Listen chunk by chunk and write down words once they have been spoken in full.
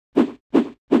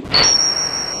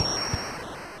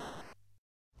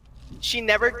She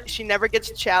never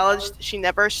gets challenged. She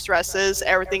never stresses.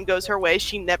 Everything goes her way.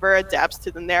 She never adapts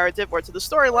to the narrative or to the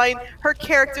storyline. Her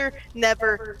character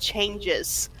never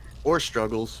changes. Or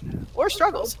struggles. Or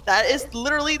struggles. That is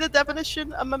literally the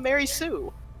definition of a Mary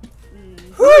Sue.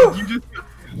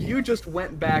 You just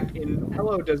went back in.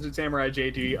 Hello, Desert Samurai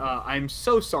JD. I'm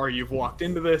so sorry you've walked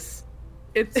into this.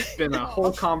 It's been a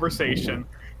whole conversation.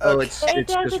 Oh, it's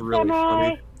just really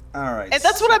funny. Alright. And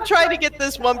that's what I'm trying to get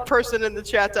this one person in the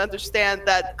chat to understand,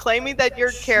 that claiming that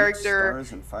your character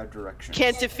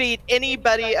can't defeat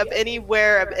anybody of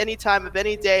anywhere, of any time, of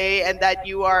any day, and that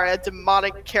you are a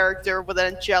demonic character with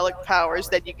angelic powers,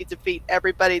 that you can defeat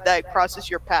everybody that crosses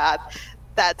your path.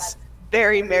 That's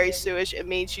very Mary Sue-ish. It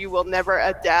means you will never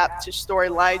adapt to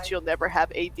storylines. You'll never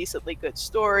have a decently good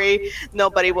story.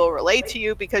 Nobody will relate to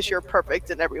you because you're perfect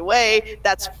in every way.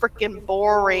 That's freaking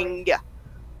boring.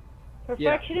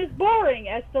 Perfection is boring,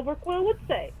 as Silverquill would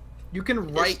say. You can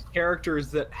write characters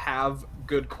that have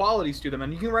good qualities to them,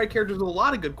 and you can write characters with a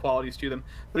lot of good qualities to them,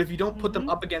 but if you don't put them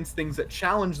up against things that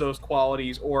challenge those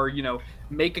qualities, or, you know,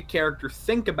 make a character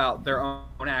think about their own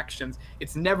actions,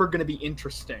 it's never going to be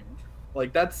interesting.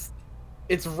 Like,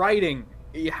 it's writing.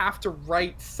 You have to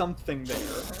write something there.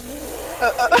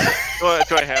 Do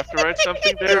I have to write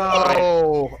something there?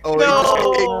 No.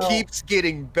 No. It keeps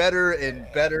getting better and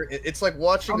better. It's like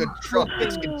watching a truck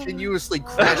that's continuously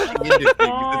crashing into things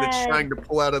as it's trying to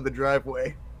pull out of the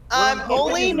driveway. I'm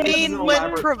only mean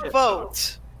when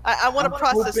provoked. I want to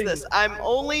process this. I'm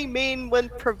only mean when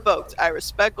provoked. I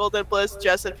respect Golden Bliss,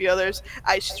 Jess, and a few others.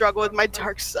 I struggle with my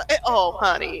dark side. Oh,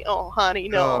 honey. Oh, honey,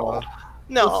 no.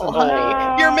 No,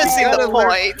 honey, you're missing the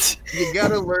point. You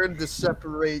gotta learn to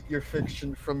separate your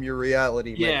fiction from your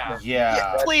reality.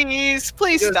 Yeah. Please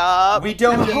stop. We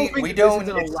don't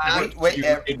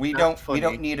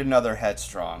need another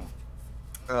Headstrong.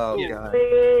 Oh god.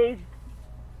 Please.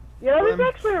 This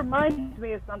actually reminds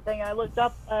me of something I looked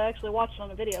up. I actually watched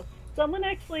on a video. Someone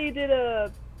actually did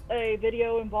a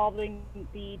video involving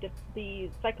the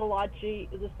psychology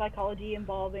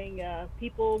involving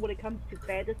people when it comes to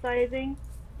fantasizing.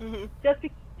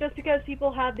 Just because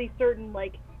people have these certain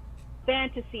like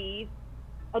fantasies,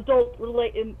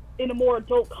 in a more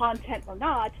adult content or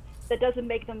not, that doesn't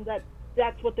make them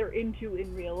that's what they're into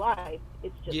in real life.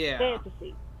 It's just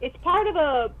fantasy. It's part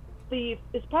of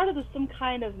some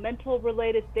kind of mental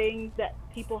related thing that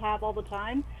people have all the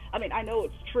time. I mean, I know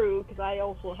it's true because I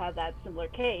also have that similar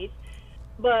case,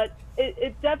 but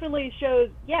it definitely shows,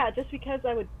 just because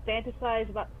I would fantasize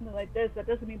about something like this, that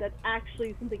doesn't mean that's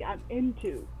actually something I'm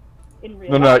into in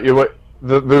real life.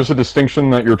 There's a distinction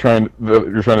that you're trying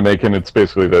to make, and it's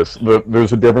basically this.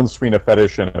 There's a difference between a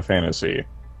fetish and a fantasy.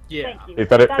 Yeah. A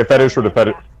fetish or to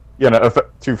fetish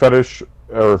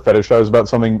or fetishize about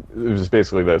something is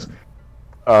basically this.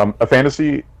 A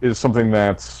fantasy is something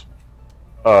that's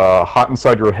hot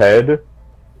inside your head,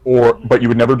 but you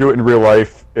would never do it in real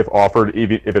life if offered,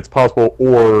 if it's possible,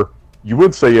 or you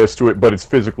would say yes to it, but it's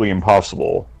physically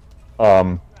impossible.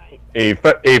 A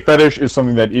fetish is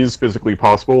something that is physically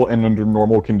possible, and under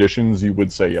normal conditions, you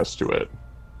would say yes to it.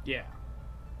 Yeah.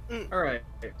 Alright,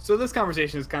 so this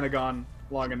conversation has kind of gone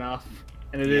long enough,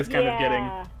 and it is kind of getting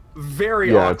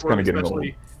very awkward, it's kind of getting old.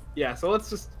 Yeah, so let's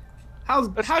just...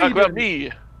 Let's talk about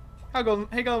me. Hey,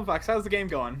 GoldenFox, how's the game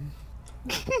going?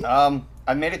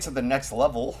 I made it to the next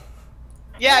level.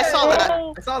 Yeah, I saw that.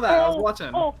 I was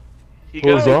watching. You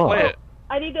guys play it.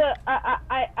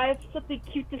 I have something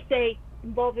cute to say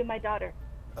involving my daughter.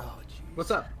 Oh, jeez. What's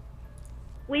up?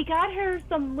 We got her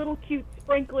some little cute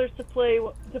sprinklers to play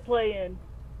in.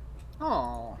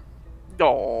 Aww.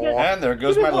 Oh. And there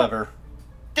goes my liver.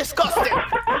 Disgusting.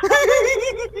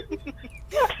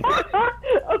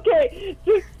 Okay.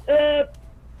 She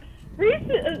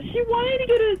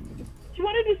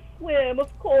wanted to swim,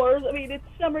 of course. I mean, it's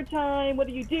summertime. What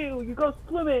do? You go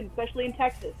swimming, especially in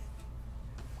Texas.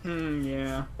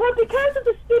 Yeah. But because of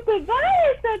the stupid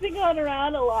virus that's been going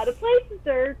around, a lot of places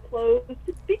are closed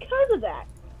because of that.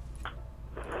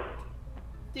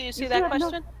 Do you see that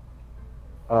question?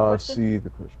 See the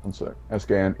question. One sec. Ask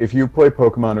Ann. If you play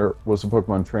Pokemon or was a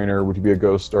Pokemon trainer, would you be a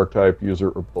Ghost, Dark type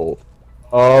user, or both?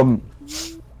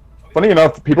 Funny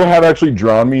enough, people have actually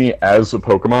drawn me as a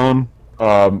Pokemon.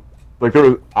 I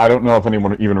don't know if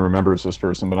anyone even remembers this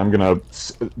person, but I'm gonna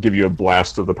give you a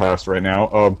blast of the past right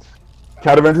now.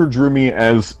 Cat Avenger drew me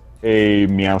as a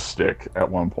Meowstic at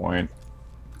one point.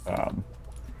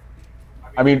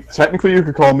 I mean, technically you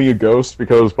could call me a ghost,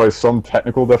 because by some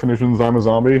technical definitions I'm a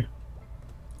zombie.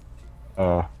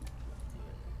 I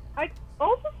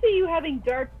also see you having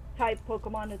dark type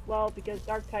Pokemon as well, because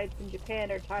dark types in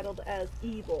Japan are titled as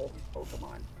evil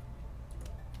Pokemon.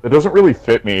 It doesn't really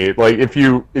fit me. Like, if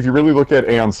you really look at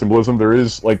Aeon symbolism, there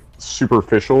is like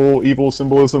superficial evil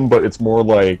symbolism, but it's more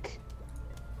like,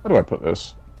 how do I put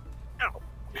this?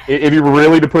 If you were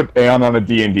really to put Aeon on a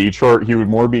D&D chart, he would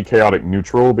more be chaotic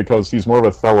neutral because he's more of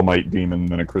a Thelemite demon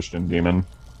than a Christian demon.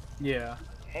 Yeah.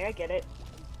 Okay, I get it.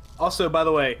 Also, by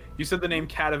the way, you said the name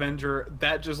Cat Avenger.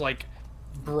 That just like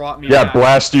brought me. Yeah, back.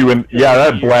 blast you in. Yeah,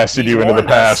 that blasted you into the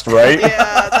past, right?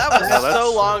 Yeah, that was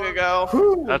so long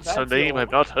ago. That's a name I've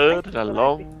not heard in a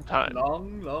long time.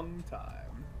 Long time.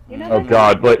 You know, Oh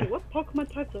God, but what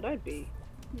Pokemon types would I be?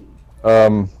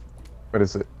 What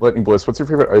is it? Lightning Bliss, what's your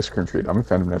favorite ice cream treat? I'm a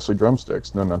fan of Nestle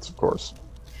drumsticks. No nuts, of course.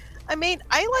 I mean,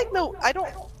 I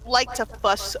don't like to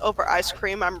fuss over ice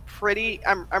cream. I'm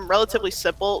relatively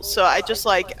simple, so I just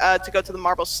like to go to the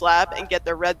Marble Slab and get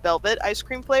the red velvet ice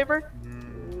cream flavor.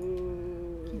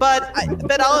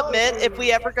 But I'll admit, if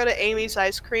we ever go to Amy's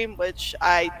Ice Cream, which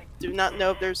I do not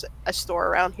know if there's a store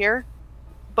around here,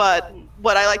 but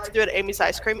what I like to do at Amy's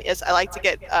Ice Cream is I like to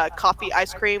get coffee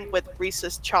ice cream with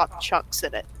Reese's chopped chunks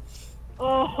in it.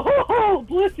 Oh,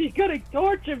 Blissy, gonna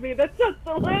torture me. That sounds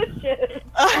delicious.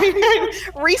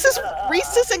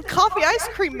 Reese's and coffee ice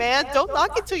cream, man. Don't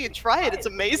knock it till you try it. It's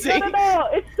amazing. No.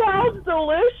 It sounds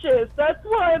delicious. That's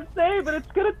why I'm saying, but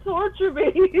it's gonna torture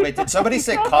me. Wait, did somebody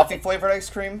say coffee flavored ice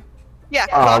cream? Yeah.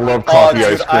 I love Oh, coffee dude,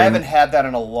 ice cream. I haven't had that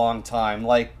in a long time.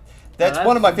 Like, that's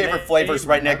one of my favorite flavors,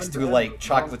 right next to like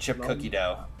chocolate chip cookie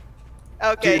dough.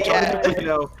 Okay, Dude, yeah. chocolate cookie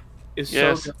dough is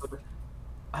Yes. so good.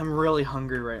 I'm really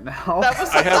hungry right now. That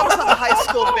was a high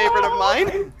school favorite of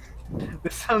mine.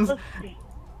 This sounds.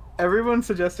 Everyone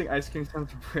suggesting ice cream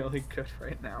sounds really good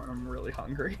right now, and I'm really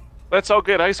hungry. Let's all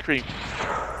get ice cream.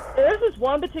 There's this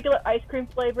one particular ice cream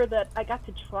flavor that I got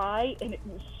to try, and it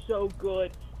was so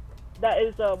good. That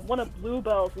is one of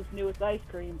Bluebell's newest ice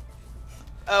cream.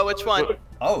 Oh, which one?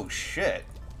 Oh shit!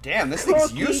 Damn, this thing's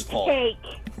Cookie useful. Cake.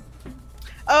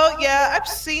 Oh yeah, I've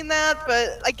seen that,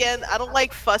 but again, I don't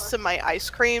like fuss in my ice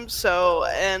cream. So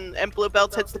and Bluebell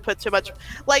tends to put too much.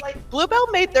 Like Bluebell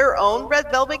made their own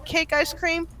red velvet cake ice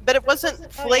cream, but it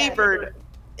wasn't flavored.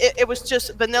 It was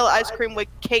just vanilla ice cream with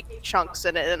cake chunks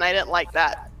in it, and I didn't like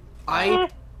that.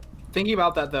 Thinking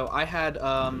about that though, I had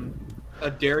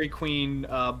a Dairy Queen.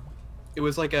 It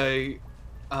was like a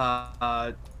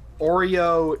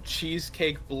Oreo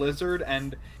cheesecake blizzard,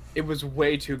 and it was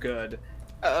way too good.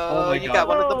 Oh, my you God. got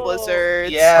one of the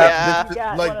blizzards. Yeah.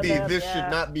 This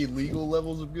should not be legal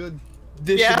levels of good.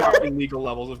 This should not be legal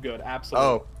levels of good. Absolutely.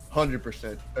 Oh,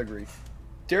 100% agree.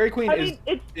 Dairy Queen is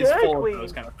Dairy full Queen. of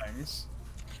those kind of things.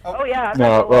 Oh yeah.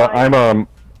 No, I'm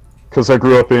because I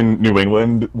grew up in New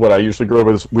England. What I usually grew up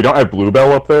is we don't have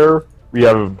Bluebell up there. We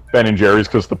have Ben & Jerry's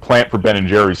because the plant for Ben &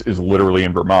 Jerry's is literally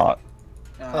in Vermont.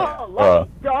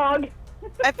 Dog.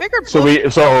 I figured.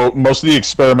 So most of the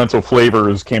experimental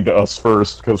flavors came to us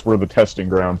first because we're the testing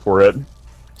ground for it.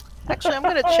 Actually, I'm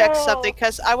gonna check something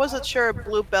because I wasn't sure if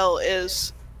Bluebell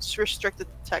is restricted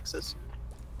to Texas.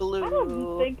 I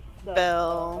don't think so.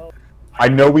 Bell I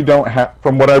know we don't have.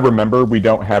 From what I remember, we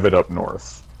don't have it up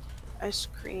north. ice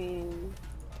cream.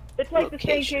 It's like the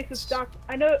same case as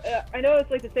I know it's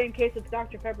like the same case as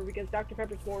Dr. Pepper because Dr.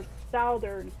 Pepper's more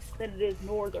southern than it is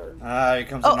northern. Here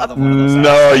comes another one of those.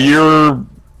 No,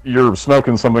 you're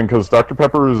smoking something because Dr.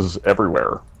 Pepper is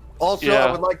everywhere. Also, Yeah.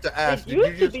 I would like to ask, It did you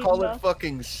used to just be, call though. it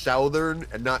fucking southern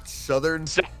and not southern?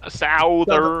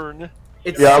 Southern.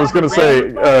 Yeah, I was gonna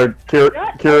say,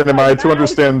 Kieran, am I to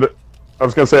understand that? I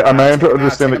was gonna say, am I to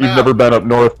understand that you've never been up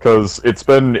north because it's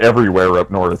been everywhere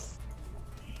up north.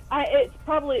 It's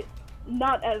probably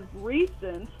not as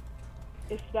recent,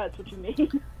 if that's what you mean.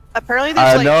 Apparently,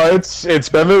 there's like. No, it's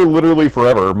been there literally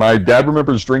forever. My dad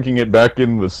remembers drinking it back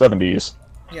in the 70s.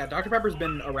 Yeah, Dr. Pepper's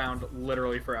been around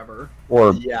literally forever. Or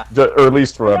at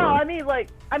least forever. No, I mean like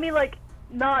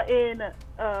not in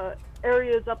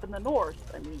areas up in the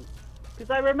north. I mean, because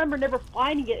I remember never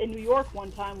finding it in New York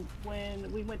one time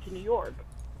when we went to New York.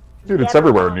 Dude, it's Never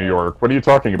everywhere in found New it. York. What are you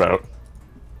talking about?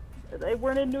 They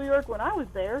weren't in New York when I was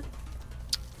there.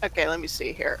 Okay, let me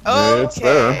see here. Okay. It's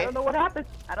there. I don't know what happened.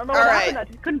 I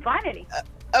just couldn't find any.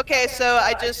 Okay, so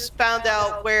I just found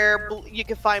out where you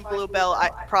can find Bluebell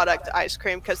product ice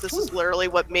cream because this is literally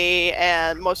what me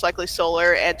and most likely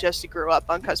Solar and Jesse grew up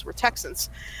on because we're Texans.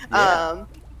 Yeah.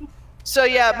 So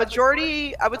yeah,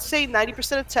 majority, I would say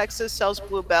 90% of Texas sells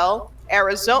Bluebell.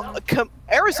 Arizona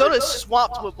is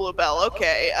swamped with Bluebell.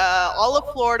 Okay, all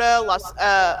of Florida,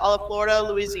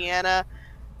 Louisiana.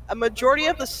 A majority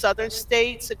of the southern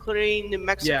states, including New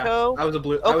Mexico, Yeah, I was in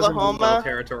Oklahoma, Bluebell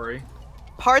territory.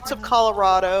 parts of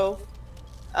Colorado,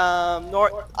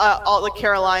 all the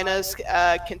Carolinas,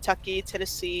 Kentucky,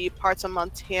 Tennessee, parts of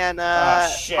Montana,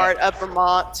 part of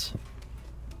Vermont,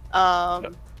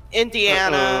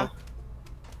 Indiana.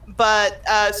 But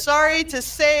sorry to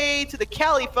say to the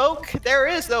Cali folk, there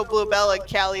is no bluebell in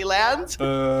Cali land.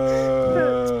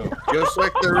 Just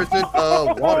like there isn't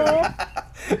water.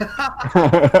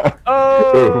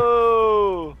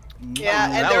 Oh. Yeah,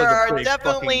 and there are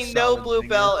definitely no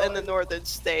bluebell in the northern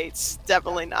states.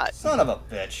 Definitely not. Son of a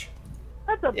bitch.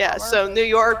 That's a Yeah, bummer. so New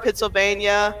York,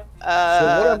 Pennsylvania, So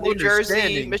what I'm New Jersey,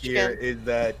 understanding Michigan, here is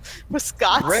that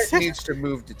Wisconsin. Brett needs to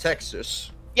move to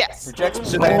Texas. Yes. Rejection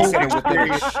So plans then in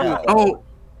within a shell.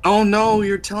 Oh no,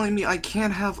 you're telling me I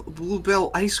can't have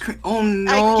Bluebell ice cream? Oh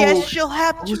no. I guess you'll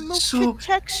have to was move so- to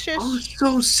Texas. Oh,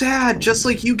 so sad. Just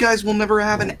like you guys will never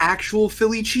have an actual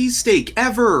Philly cheesesteak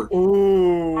ever.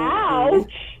 Ooh.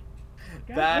 Ouch!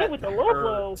 God, That hit with the low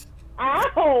blow. hurts.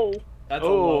 Ow! That's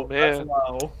Oh, low. man. That's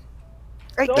low.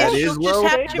 I That guess That you'll is just low,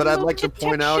 have to but I'd move like to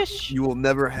point Texas. out you will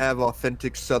never have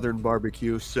authentic Southern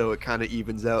barbecue, so it kind of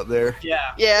evens out there.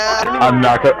 Yeah. Yeah. I'm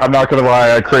not gonna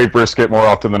lie. I crave brisket more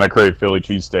often than I crave Philly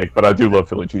cheesesteak, but I do love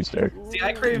Philly cheesesteak. See,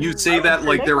 I crave. You say that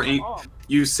like there ain't. Oh.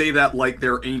 You say that like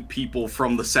there ain't people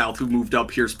from the South who moved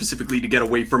up here specifically to get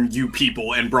away from you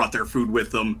people and brought their food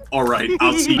with them. All right,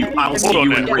 I'll see you. I'll see Hold on, you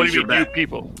man. and What do raise you your mean, you bet.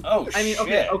 people? Oh, I mean,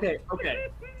 shit. okay.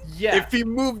 Yeah. If he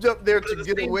moved up there But to at the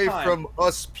get same away time- from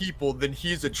us people, then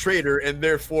he's a traitor, and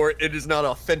therefore it is not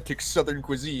authentic Southern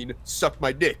cuisine. Suck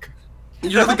my dick.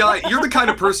 You're the guy. You're the kind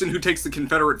of person who takes the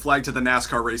Confederate flag to the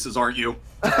NASCAR races, aren't you?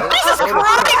 Jesus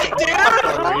Christ, dude!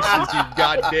 Races, you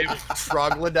goddamn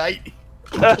troglodyte.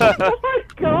 Oh my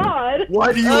god!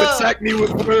 Why do you attack me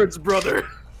with words, brother?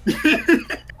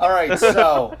 All right,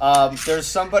 so there's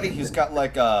somebody who's got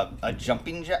like a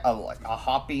jumping jet, like a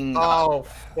hopping. Oh,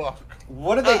 fuck.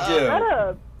 What do they Is do? that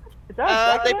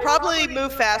a They Jaguar? probably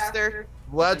move faster.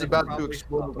 Vlad's about to Probably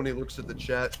explode when he looks at the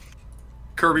chat.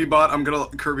 Kirby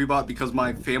bot, because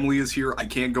my family is here, I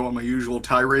can't go on my usual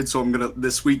tirade, so I'm gonna,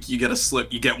 this week, you get a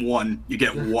slip. You get one. You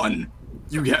get one.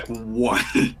 You get one.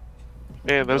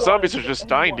 Man, those zombies are just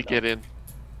dying to get in.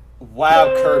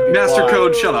 Wow, Kirby. Master Bot.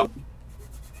 Code, shut up.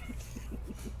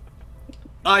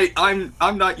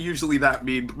 I'm not usually that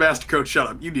mean, but Master Code, shut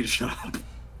up. You need to shut up.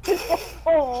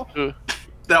 Oh.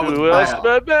 That was Who else bad.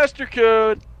 but Master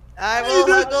Code? I will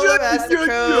huggle the master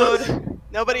code.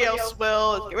 Nobody else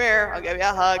will. Come here, I'll give you a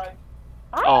hug.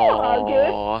 Oh, good.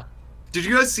 Aww. Did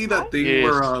you guys see that thing Yes,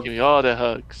 where, give me all the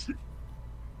hugs.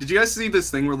 did you guys see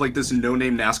this thing where, like, this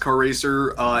no-name NASCAR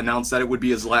racer announced that it would be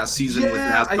his last season with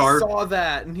Yeah, NASCAR? I saw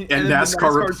that. And And then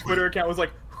NASCAR the NASCAR Twitter account was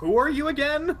like, "Who are you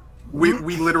again?" We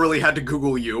literally had to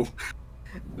Google you.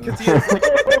 Because he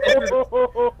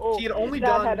had only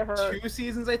That had to done hurt. 2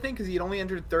 seasons, I think, because he had only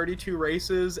entered 32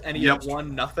 races and he Yep. had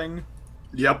won nothing.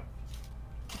 Yep.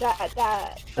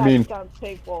 That I mean- sounds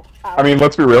painful. I mean,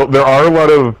 let's be real. There are a lot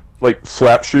of like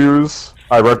slap shoes.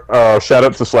 Shout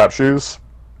out to slap shoes.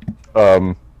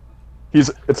 It's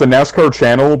a NASCAR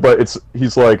channel, but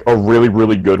he's like a really,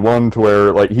 really good one to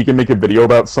where like he can make a video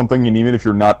about something, and even if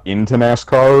you're not into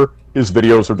NASCAR, his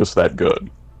videos are just that good.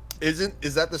 Is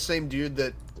that the same dude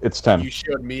that It's 10. you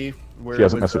showed me? Where He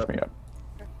hasn't it was, messaged me yet.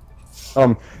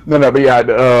 No, but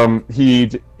yeah,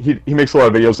 he makes a lot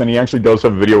of videos, and he actually does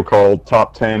have a video called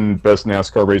 "Top 10 Best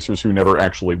NASCAR Racers Who Never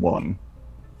Actually Won."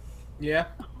 Yeah.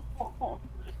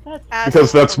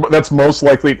 Because that's most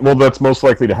likely. Well, that's most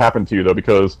likely to happen to you though,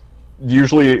 because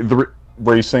usually the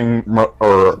racing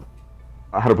or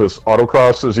how to put this,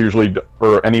 autocross is usually,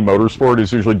 or any motorsport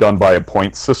is usually done by a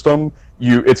point system.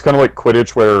 It's kind of like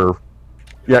Quidditch, where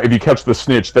if you catch the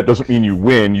snitch, that doesn't mean you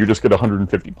win. You just get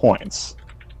 150 points.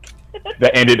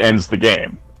 And it ends the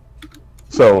game.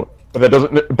 So, but that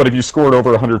doesn't. But if you scored over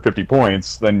 150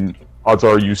 points, then odds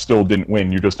are you still didn't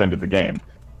win. You just ended the game.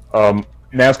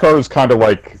 NASCAR is kind of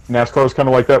like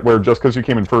that, where just because you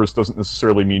came in first doesn't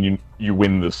necessarily mean you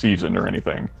win the season or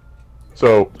anything.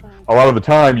 So a lot of the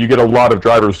time, you get a lot of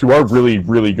drivers who are really,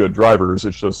 really good drivers.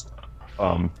 It's just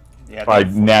by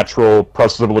natural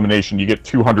process of elimination, you get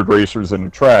 200 racers in a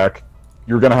track.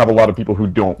 You're going to have a lot of people who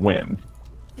don't win.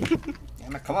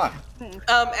 Damn it, come on.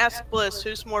 Ask Bliss,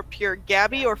 who's more pure,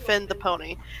 Gabby or Finn the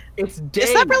pony? It's Dave.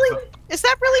 Is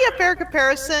that really a fair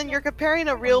comparison? You're comparing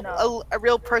a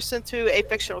real person to a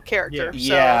fictional character.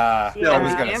 Yeah, So, I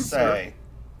was The gonna answer- say.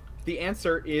 The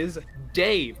answer is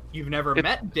Dave. You've never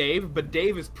met Dave, but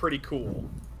Dave is pretty cool.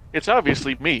 It's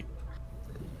obviously me.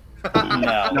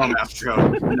 No, Master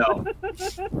Code. No.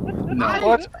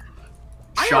 What?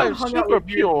 I Shut have up. hung out Super with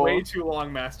you pure. way too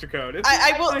long, Master Code. It's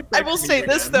I nice will to say meet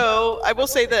this again. though. I will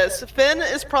say this. Finn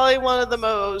is probably one of the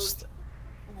most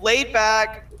laid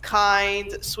back,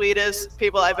 kind, sweetest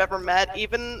people I've ever met,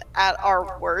 even at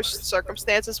our worst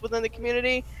circumstances within the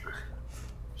community.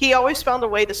 He always found a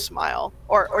way to smile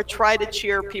or try to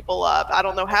cheer people up. I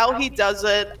don't know how he does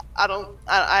it. I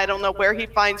don't know where he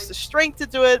finds the strength to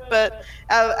do it, but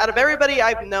out of everybody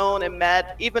I've known and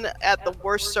met, even at the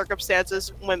worst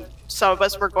circumstances, when some of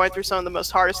us were going through some of the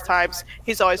most hardest times,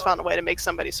 he's always found a way to make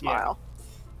somebody smile.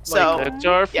 So that's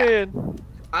our Finn.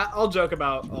 I'll joke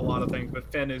about a lot of things,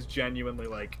 but Finn is genuinely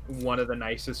like one of the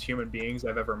nicest human beings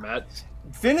I've ever met.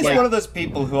 Finn is one of those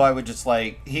people who I would just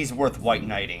like. He's worth white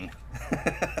knighting.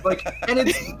 Like, and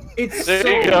it's there so,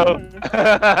 you go.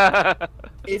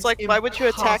 It's like, why would you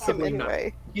attack him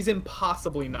anyway? Nice. He's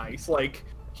impossibly nice. Like,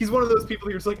 he's one of those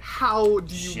people who's like, how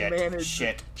do you manage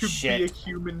to be a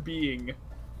human being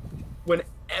when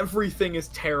everything is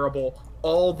terrible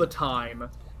all the time?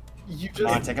 You just come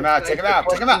on, take him out, take him out,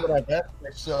 take him out. I've asked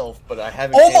myself, but I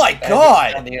haven't. Oh my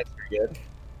god! The answer yet.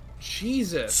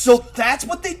 Jesus. So that's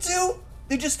what they do?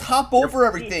 They just hop over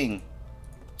everything.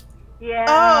 Yeah.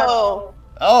 Oh.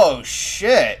 Oh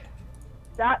shit.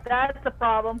 That's the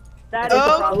problem. That is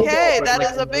a problem. Okay, that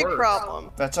is a big problem.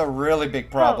 That's a really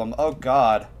big problem. Oh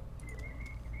god.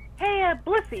 Hey,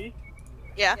 Blissy.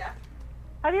 Yeah.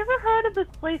 Have you ever heard of this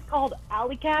place called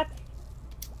Alley Cats?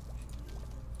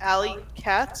 Alley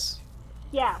Cats?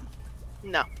 Yeah.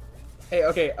 No. Hey,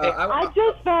 okay. I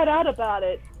just found out about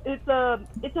it. It's a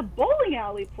bowling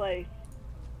alley place.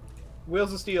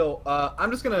 Wheels of Steel.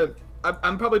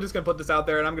 I'm probably just gonna put this out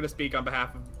there, and I'm gonna speak on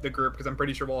behalf of the group because I'm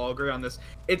pretty sure we'll all agree on this.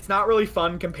 It's not really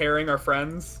fun comparing our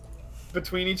friends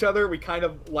between each other. We kind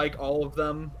of like all of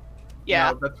them. Yeah.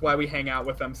 You know, that's why we hang out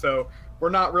with them. So we're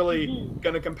not really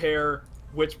gonna compare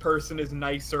which person is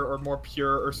nicer or more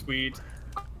pure or sweet.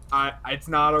 It's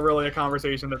not really a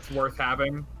conversation that's worth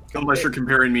having. Unless you're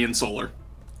comparing me and Solar.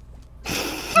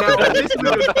 Now, this is a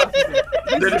good question.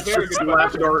 Then it's just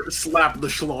slap the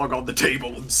schlog on the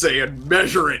table and saying,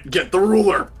 measure it, get the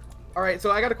ruler. All right,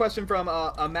 so I got a question from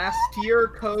a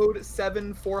Master Code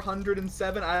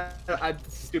 7407.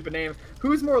 Stupid name.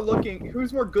 Who's more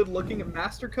good looking,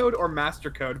 Master Code or Master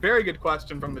Code? Very good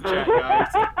question from the chat, guys.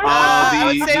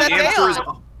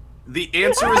 The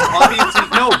answer is obviously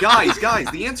no, guys.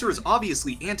 The answer is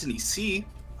obviously Anthony C.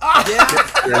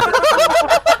 Yeah.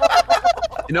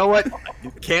 You know what? You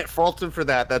can't fault him for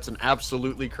that. That's an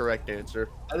absolutely correct answer.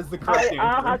 That is the correct answer.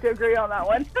 I'll have to agree on that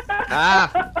one.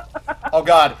 Oh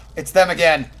god, it's them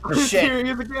again. Shit. Here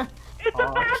he is again. It's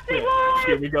a fancy one.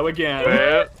 Here we go again.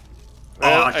 Well,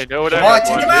 I know what Come I on,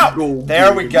 take him out.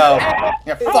 There we go.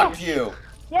 Yeah, fuck you.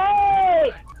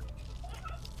 Yay!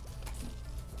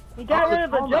 We got rid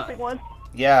of the jumping one.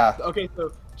 Yeah. Okay,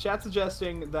 so chat's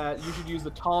suggesting that you should use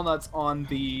the tall nuts on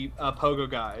the pogo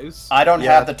guys. I don't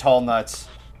have the tall nuts.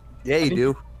 Yeah, you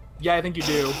do. Yeah, I think you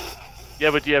do.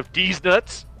 Yeah, but do you have D's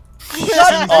nuts?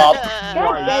 Shut up.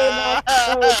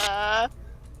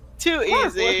 Too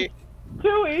easy.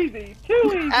 Too easy.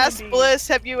 Too easy. Ask Bliss,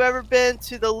 have you ever been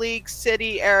to the League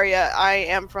City area? I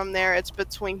am from there. It's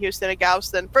between Houston and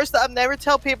Galveston. First off, never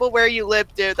tell people where you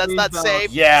live, dude. That's not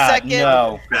safe. Yeah, Second,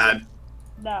 no. Bad.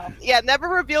 No. Yeah, never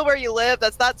reveal where you live.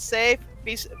 That's not safe.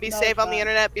 Be safe on the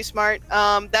internet. Be smart.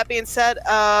 That being said,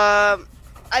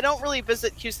 I don't really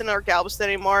visit Houston or Galveston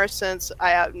anymore since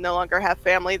I no longer have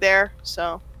family there.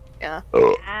 So, yeah.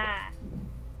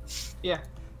 Yeah.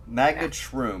 Magnet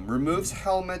Shroom removes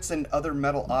helmets and other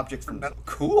metal objects from metal.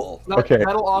 Cool. Okay.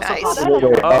 That'll also Nice.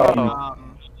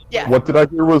 yeah. What did I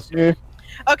hear was me?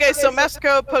 Okay, so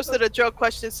Mastercode posted a joke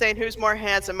question saying who's more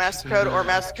handsome, Mastercode or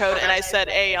Mastercode, and I said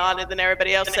Aeon, and then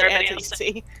everybody else said Anthony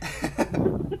C.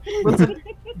 Listen,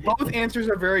 both answers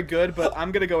are very good, but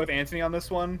I'm gonna go with Anthony on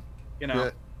this one. You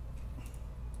know.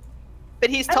 But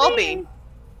he's Tulby.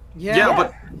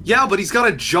 Yeah. Yeah, but he's got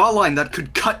a jawline that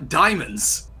could cut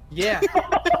diamonds. Yeah.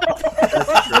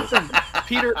 Listen,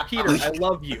 Peter, I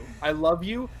love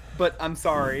you, but I'm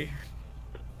sorry.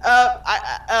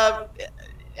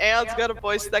 Aeon's got a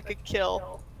voice that could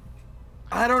kill.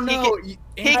 I don't know.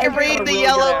 He can read the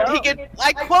yellow.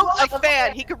 I quote a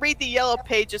fan. He could read the yellow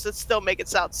pages and still make it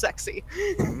sound sexy.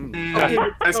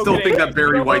 I still think that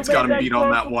Barry White's got him beat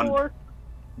on that one.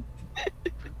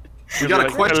 We got a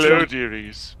question. Hello,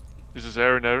 dearies. This is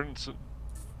Aaron Aronson.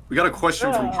 We got a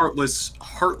question from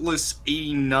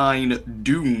Heartless89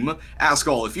 Doom. Ask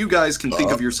all, if you guys can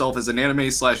think of yourself as an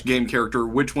anime/game character,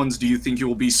 which ones do you think you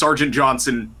will be? Sergeant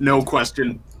Johnson, no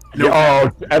question. No.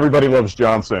 Oh, everybody loves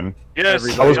Johnson.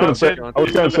 Yes. I was gonna say though.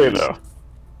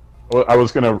 I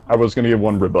was gonna give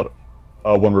one rebuttal.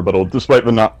 Despite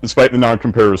the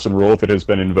non-comparison rule, if it has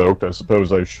been invoked, I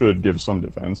suppose I should give some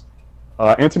defense.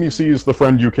 Anthony C is the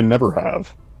friend you can never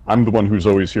have. I'm the one who's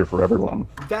always here for everyone.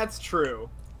 That's true.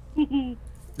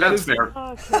 That's fair.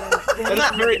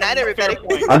 Good night, everybody.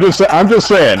 I'm just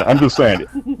saying.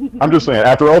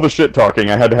 After all the shit talking,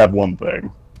 I had to have one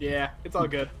thing. Yeah, it's all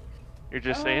good. You're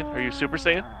just saying? Are you Super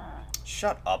Saiyan?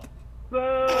 Shut up.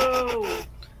 Boo!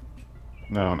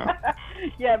 No.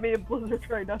 Yeah, me and Blizzard are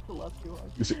trying not to laugh too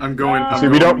hard. See, I'm going.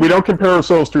 we don't compare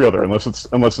ourselves to each other unless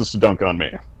it's a dunk on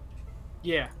me.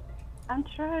 Yeah. I'm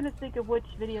trying to think of which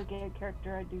video game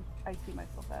character I see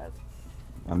myself as.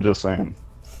 I'm just saying.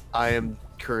 I am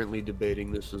currently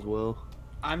debating this as well.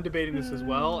 I'm debating this as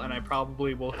well, and I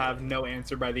probably will have no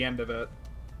answer by the end of it.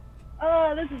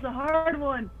 Oh, this is a hard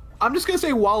one. I'm just gonna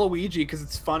say Waluigi because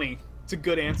it's funny. It's a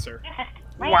good answer.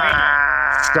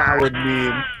 Solid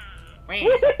meme.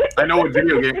 I know what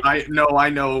video game. I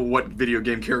know what video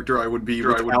game character I would be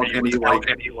without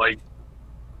any like.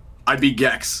 I'd be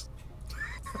Gex.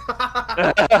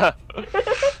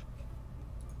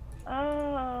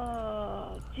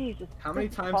 Oh, Jesus. How many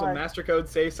times will Master Code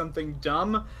say something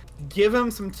dumb? Give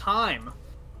him some time.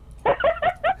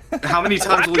 How many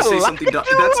times will he say something dumb?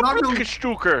 That's not really.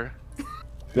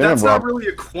 That's not really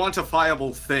a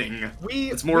quantifiable thing.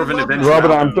 It's more of an event.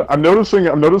 Robin, I'm noticing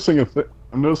a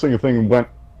thing.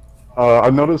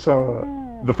 I've noticed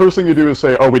how the first thing you do is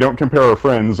say, "Oh, we don't compare our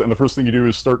friends," and the first thing you do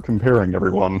is start comparing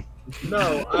everyone.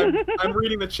 No, I'm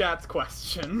reading the chat's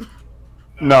question.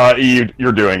 Nah,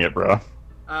 you're doing it, bro.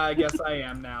 I guess I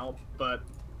am now, but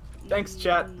thanks,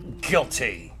 chat.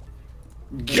 Guilty.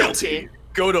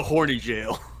 Go to horny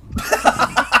jail.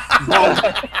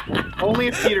 Only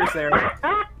if Peter's there.